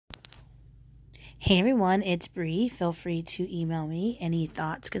Hey everyone, it's Bree. Feel free to email me any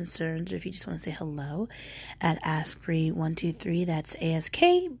thoughts, concerns, or if you just want to say hello at AskBree123. That's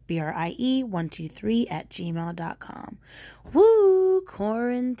AskBrie123 at gmail.com. Woo!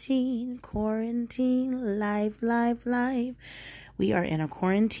 Quarantine, life. We are in a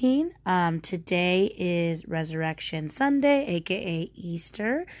quarantine. Today is Resurrection Sunday, aka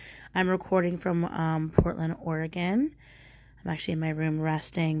Easter. I'm recording from Portland, Oregon. I'm actually in my room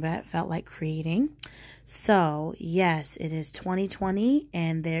resting, but it felt like creating. So, yes, it is 2020,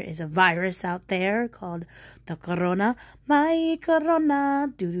 and there is a virus out there called the corona. My corona. My.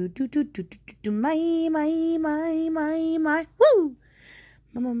 Woo!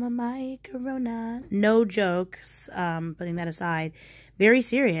 My corona. No jokes, putting that aside. Very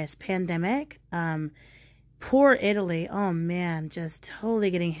serious pandemic. Poor Italy. Oh, man, just totally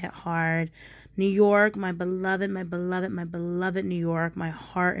getting hit hard. New York, my beloved New York, my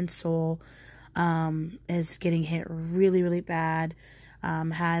heart and soul, is getting hit really, really bad.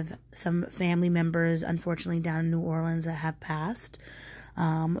 Have some family members, unfortunately, down in New Orleans that have passed.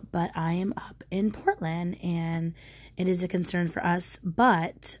 But I am up in Portland, and it is a concern for us,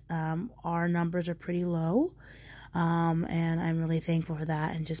 but our numbers are pretty low, and I'm really thankful for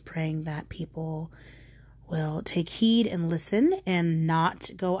that, and just praying that people will take heed and listen and not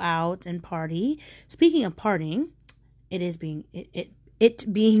go out and party. Speaking of partying,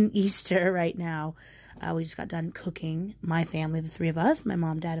 it being Easter right now. We just got done cooking, my family, the three of us, my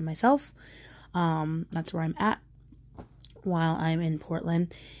mom, dad, and myself. That's where I'm at while I'm in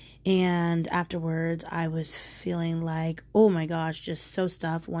Portland. And afterwards, I was feeling like, oh my gosh, just so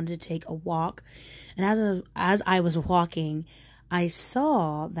stuffed, wanted to take a walk. And as I was walking, I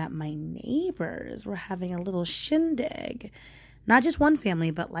saw that my neighbors were having a little shindig. Not just one family,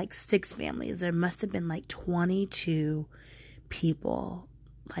 but like 6 families. There must have been like 22 people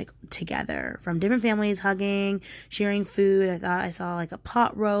like together from different families, hugging, sharing food. I thought I saw like a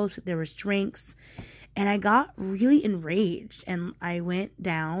pot roast. There was drinks. And I got really enraged. And I went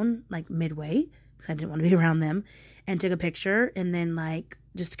down like midway because I didn't want to be around them, and took a picture, and then like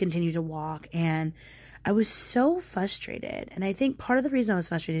just continued to walk. And I was so frustrated. And I think part of the reason I was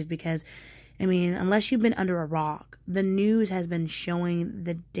frustrated is because, I mean, unless you've been under a rock, the news has been showing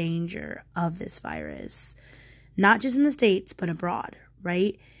the danger of this virus, not just in the States, but abroad,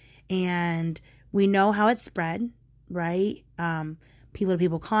 right? And we know how it's spread, right? People to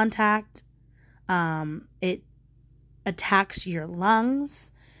people contact. It attacks your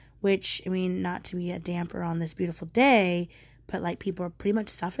lungs, which, I mean, not to be a damper on this beautiful day, but like people are pretty much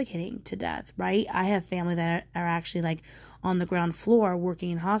suffocating to death, right? I have family that are actually like on the ground floor working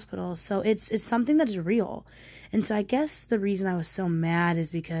in hospitals. So it's something that is real. And so I guess the reason I was so mad is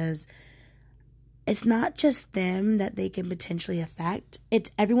because it's not just them that they can potentially affect.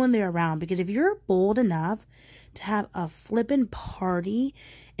 It's everyone they're around. Because if you're bold enough to have a flippin' party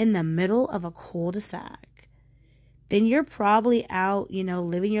in the middle of a cul-de-sac, then you're probably out,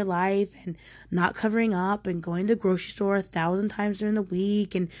 living your life and not covering up and going to the grocery store 1,000 times during the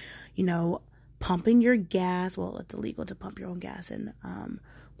week and, pumping your gas. Well, it's illegal to pump your own gas in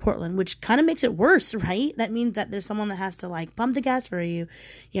Portland, which kind of makes it worse, right? That means that there's someone that has to like pump the gas for you.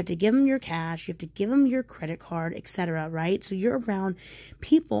 You have to give them your cash. You have to give them your credit card, etc., right? So you're around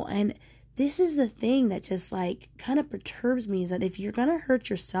people, and this is the thing that just like kind of perturbs me, is that if you're going to hurt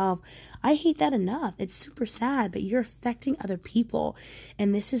yourself, I hate that enough. It's super sad, but you're affecting other people,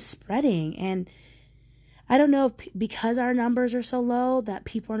 and this is spreading. And I don't know if because our numbers are so low that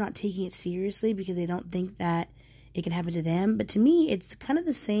people are not taking it seriously because they don't think that it can happen to them. But to me, it's kind of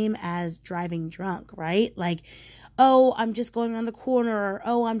the same as driving drunk, right? Like, oh, I'm just going around the corner, or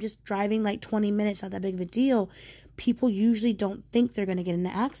oh, I'm just driving like 20 minutes, not that big of a deal. People usually don't think they're going to get in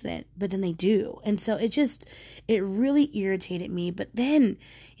an accident, but then they do. And so it really irritated me. But then,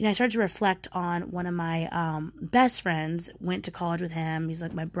 I started to reflect on one of my best friends, went to college with him. He's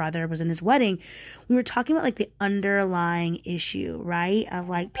like my brother, was in his wedding. We were talking about like the underlying issue, right? Of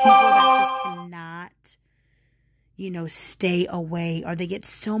like people that just cannot, stay away, or they get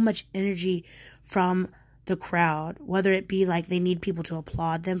so much energy from the crowd, whether it be like they need people to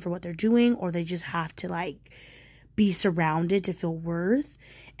applaud them for what they're doing, or they just have to like be surrounded to feel worth.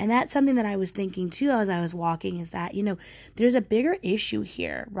 And that's something that I was thinking too as I was walking, is that, there's a bigger issue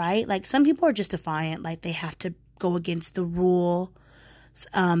here, right? Like some people are just defiant, like they have to go against the rule.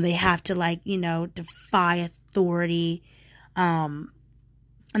 They have to like, defy authority. And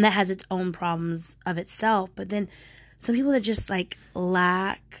that has its own problems of itself. But then some people that just like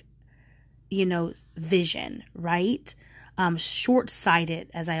lack, vision, right?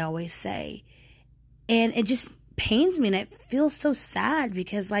 Short-sighted, as I always say. And it just pains me, and it feels so sad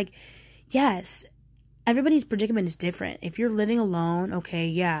because like yes, everybody's predicament is different. If you're living alone, okay,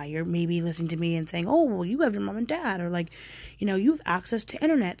 yeah, you're maybe listening to me and saying, oh, well, you have your mom and dad, or like, you have access to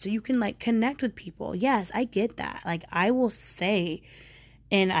internet so you can like connect with people. Yes, I get that. Like, I will say,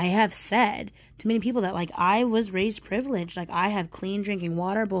 and I have said to many people that like I was raised privileged. Like, I have clean drinking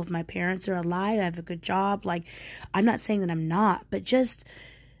water. Both my parents are alive. I have a good job. Like, I'm not saying that I'm not, but just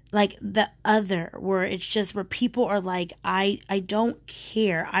like the other, where it's just where people are like, I don't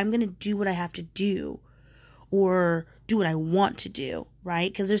care. I'm going to do what I have to do, or do what I want to do,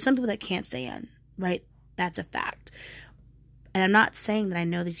 right? Because there's some people that can't stay in, right? That's a fact. And I'm not saying that I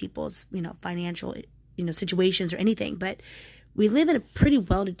know these people's, financial, situations or anything, but we live in a pretty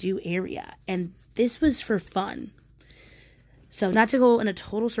well-to-do area, and this was for fun. So not to go in a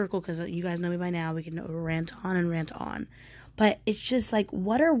total circle, because you guys know me by now, we can rant on and rant on. But it's just like,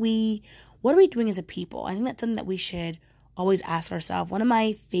 what are we doing as a people? I think that's something that we should always ask ourselves. One of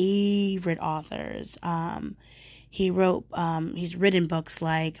my favorite authors, he's written books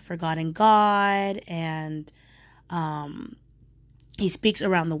like Forgotten God, and he speaks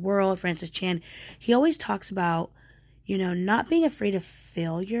around the world, Francis Chan. He always talks about, not being afraid of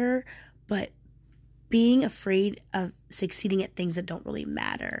failure, but being afraid of succeeding at things that don't really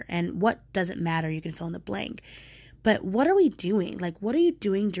matter. And what doesn't matter, you can fill in the blank. But what are we doing? Like, what are you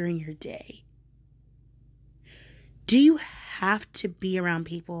doing during your day? Do you have to be around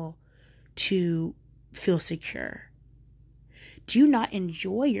people to feel secure? Do you not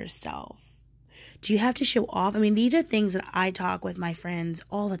enjoy yourself? Do you have to show off? I mean, these are things that I talk with my friends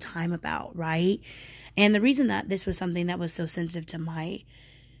all the time about, right? And the reason that this was something that was so sensitive to my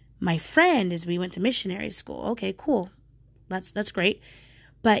friend is we went to missionary school. Okay, cool. That's great.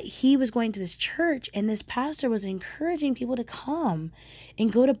 But he was going to this church, and this pastor was encouraging people to come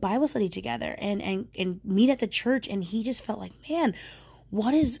and go to Bible study together and meet at the church. And he just felt like, man,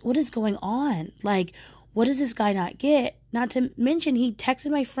 what is going on? Like, what does this guy not get? Not to mention, he texted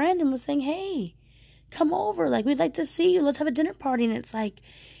my friend and was saying, hey, come over. Like, we'd like to see you. Let's have a dinner party. And it's like,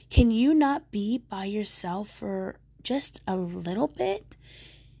 can you not be by yourself for just a little bit?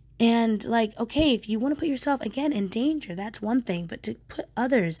 And like, okay, if you want to put yourself again in danger, that's one thing, but to put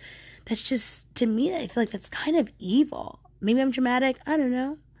others, that's just, to me, I feel like that's kind of evil. Maybe I'm dramatic. I don't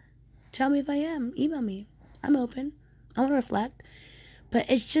know. Tell me if I am. Email me. I'm open. I want to reflect. But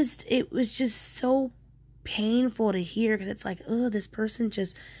it was just so painful to hear, because it's like, oh, this person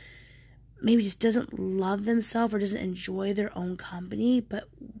just maybe just doesn't love themselves or doesn't enjoy their own company. But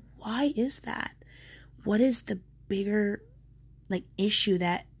why is that? What is the bigger like issue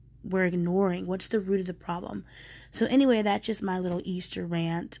that we're ignoring? What's the root of the problem? So anyway, that's just my little Easter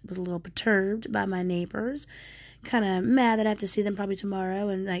rant. Was a little perturbed by my neighbors. Kind of mad that I have to see them probably tomorrow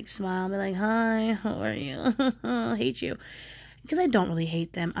and like smile and be like, hi, how are you? Hate you. Because I don't really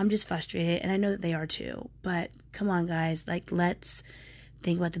hate them. I'm just frustrated, and I know that they are too. But come on, guys. Like, let's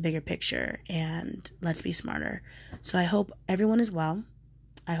think about the bigger picture, and let's be smarter. So I hope everyone is well.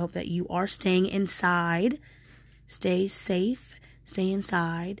 I hope that you are staying inside. Stay safe. Stay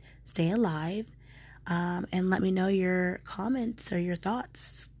inside. Stay alive. And let me know your comments or your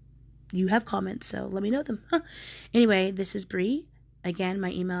thoughts. You have comments, so let me know them. Anyway, this is Bree. Again,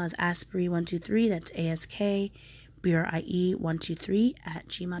 my email is askbrie123. That's ASKBRIE123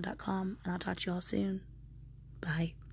 @gmail.com. And I'll talk to you all soon. Bye.